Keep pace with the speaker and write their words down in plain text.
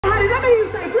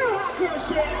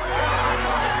shit.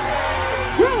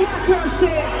 Real hardcore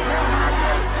shit.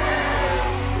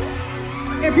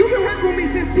 If you've been rocking with me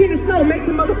since Tina Snow, make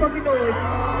some motherfucking noise.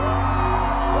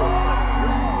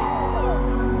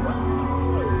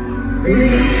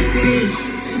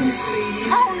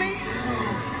 Only.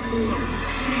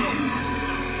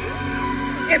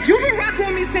 If you've been rocking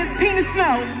with me since Tina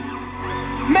Snow,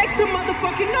 make some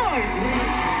motherfucking noise.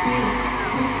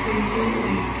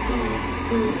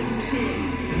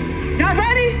 Y'all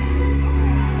ready?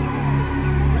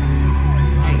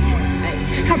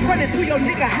 I'm running through your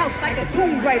nigga house like a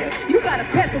Tomb Raider. You gotta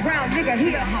pass around, nigga,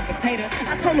 he a hot potato.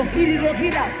 I told him eat it or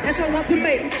get out, that's your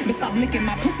ultimatum. But stop licking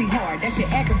my pussy hard, that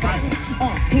shit aggravating.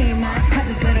 He ain't mine, I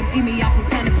just let him eat me out from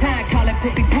time to time. Call that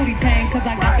pussy booty tang, cause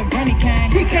I got the runny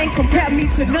kind. He can't compare me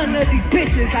to none of these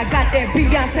bitches. I got that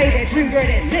Beyonce, that dreamer,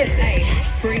 that list. Ay,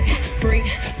 freak,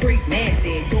 freak, freak,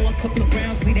 nasty. Go a couple of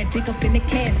rounds, leave that dick up in the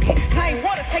casket. I ain't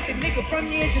wanna take the nigga from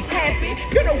you, it just happened.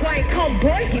 You know I ain't come,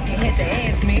 boy, if you had to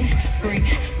ask me. Freak,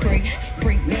 freak,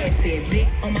 freak, nasty. Lick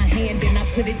on my hand, then I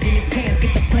put it in his pants.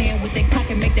 Get the plan with that cock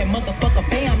and make that motherfucker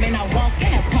bam. And I walk and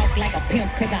I talk like a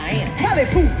pimp, cause I am.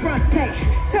 Hollywood front say,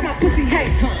 tell my pussy, hey,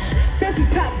 fancy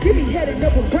top, give me head and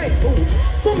double break. Ooh,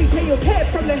 stormy tails head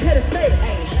from the head of snake.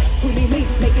 Hey, to me,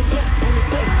 make it clap on his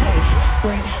face. Hey,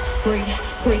 freak, freak,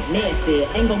 freak, nasty.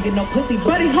 Ain't gon' get no pussy,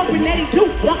 but he hoping that he do.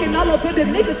 Walking all over the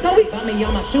nigga, so he buy me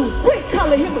on my shoes. Quick,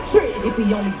 calling him a trick if he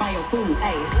only buy your food.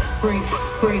 Hey, freak,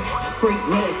 freak, freak,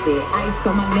 nasty. Ice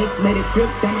on my neck, let it drip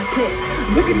down my chest.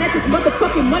 Looking at this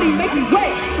motherfucking money make me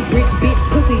wet. Rich bitch,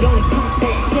 pussy only come for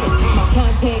a check. My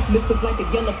contact list look like the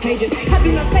yellow pages. I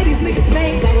do not say these niggas'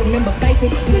 names, I remember faces.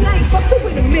 Then I ain't fucked you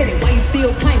in a minute, why you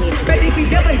still claiming? But if he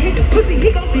ever hit this pussy,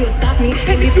 he gon' still stop me.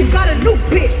 And if you got a new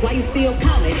bitch, why you still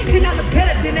calling? And I look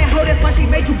better than that hoe, that's why she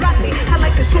made you block me. I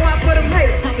like to show out for them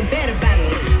haters, talking bad about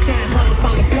me. Trying hard to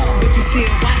follow blow, but you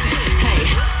still watching. Hey,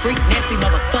 freak nasty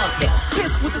motherfucker.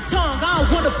 Kiss with the tongue, I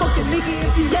don't wanna fuck the nigga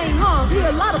if he ain't hung. He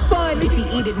a lot of fun if he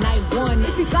eat it night one.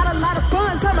 If he got a lot of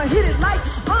funds, I'ma hit it like,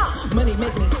 money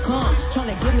make me calm,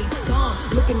 tryna give me some.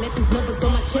 Looking at these numbers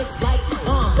on my checks like,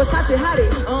 Versace hottie,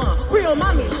 real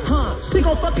mommy, she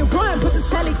gon' fucking run, put this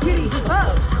Sally kitty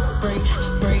up. Freak,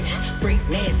 freak, freak,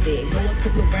 nasty. Go a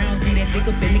couple rounds, see that dick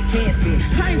up in the casket.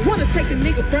 I ain't wanna take the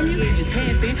nigga from you, it just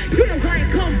happened. You know I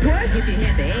ain't come, boy, if you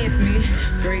had to ask me.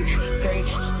 Freak, freak,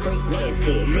 freak,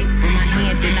 nasty. Lick on my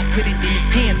hand, then I put it in his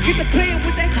pants. Keep it playing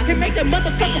with that cock and make that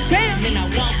motherfucker bam. Then I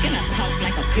walk and I talk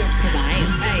like a pimp, cause I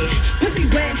am. Ay, pussy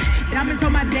wet, diamonds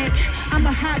on my neck. I'm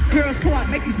a hot girl, so I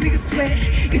make these niggas sweat.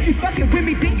 If you fucking with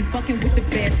me, then you fucking with the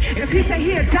best. If he say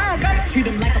he a dog, I'ma treat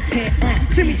him like a pet.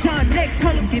 Jimmy John neck,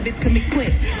 told him give it to me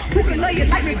quick. Who can love you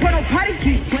like me, but on party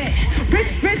keep sweat.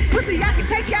 Rich bitch pussy, I can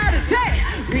take you out of debt.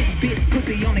 Rich bitch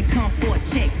pussy only come for a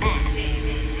check.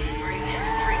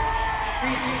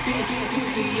 Rich bitch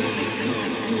pussy only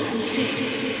come for a check.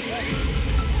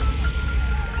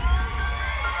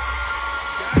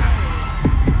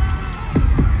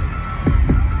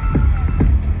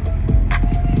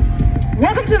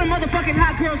 Welcome to the motherfucking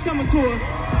Hot Girl Summer Tour.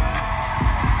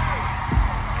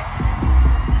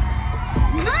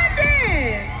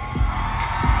 London!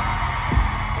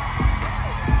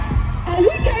 Oh,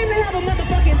 we came to have a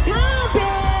motherfucking time,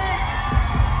 bitch!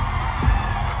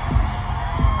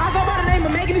 I go by the name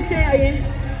of Megan Thee Stallion,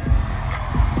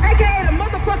 aka the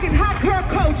motherfucking Hot Girl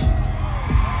Coach.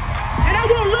 And I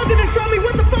want London to show me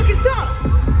what the fuck is up.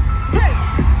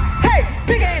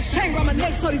 Big ass chain around my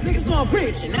neck so these niggas know I'm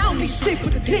rich. And I don't need shit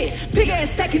with the dick. Big ass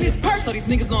stack in this purse so these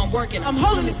niggas know I'm working. I'm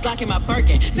holding this Glock in my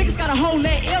Birkin. Niggas got a whole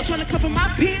leg L trying to cover my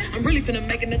pen. I'm really finna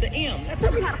make another M. Now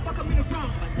tell me how the fuck I'm in the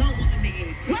wrong. I don't want the nigga in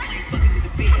his dick. I ain't fucking with the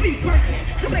bitch. I be working.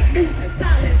 I make moves in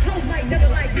silence. Hoes might never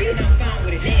like me. And I'm fine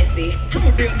with it nasty. I'm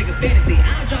a real nigga fantasy.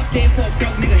 I'll drop dead for a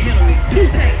broke nigga handle me.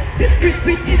 You say, this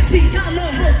bitch is G. Y'all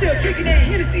love hoes still drinking that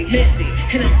Hennessy. Messy.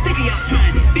 And I'm sick of y'all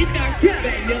trying it. Bitch got shit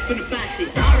bad enough for the buy shit.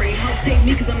 Sorry, hoes take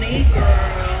me cause I'm the it girl.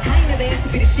 I ain't never asked to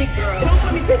be the shit girl. Don't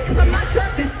call me sis cause I'm not your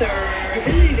sister.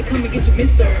 You need to come and get your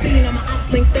mister. Seeing all my ops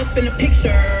linked up in a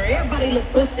picture. Everybody look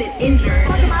busted, injured.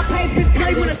 Fucking my page, bitch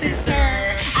play with a sister.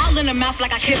 All in the mouth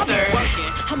like I kissed her.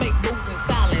 Working, I make moves in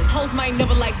silence. Hoes might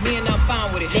never like me and I'm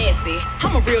fine with it. Nasty,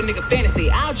 I'm a real nigga fantasy.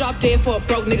 I'll drop dead for a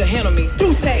broke nigga handle me.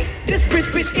 Do say, this rich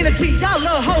bitch energy. Y'all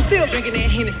love hoes still drinking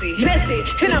that Hennessy. Messy,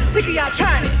 and I'm sick of y'all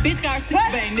trying it. Bitch got sick,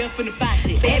 but ain't never finna buy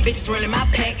shit. Bad bitches running my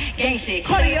pack, gang shit.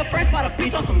 Cartier fresh by the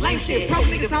bitch on some lame shit. Broke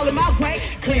niggas all in my way,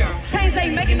 clear 'em. Chains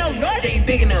ain't making no noise, they ain't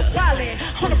big enough. Wildin',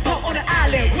 on the boat on the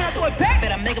island. When I throw it back,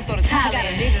 bet I make him throw the tile. I got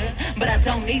a nigga, but I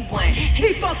don't need one.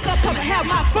 He fuck up, I'ma have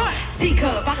my fun.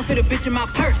 Teacup, I can fit a bitch in my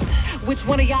purse. Which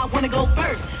one of y'all wanna go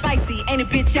first? Spicy, ain't a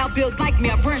bitch y'all built like me.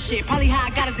 I run shit, probably how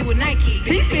I gotta do with Nike.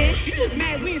 Beefin', you just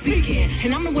mad we ain't speaking.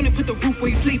 And I'm the one that put the roof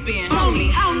where you sleep in. Homie,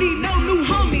 I don't need no new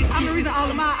homies. I'm the reason all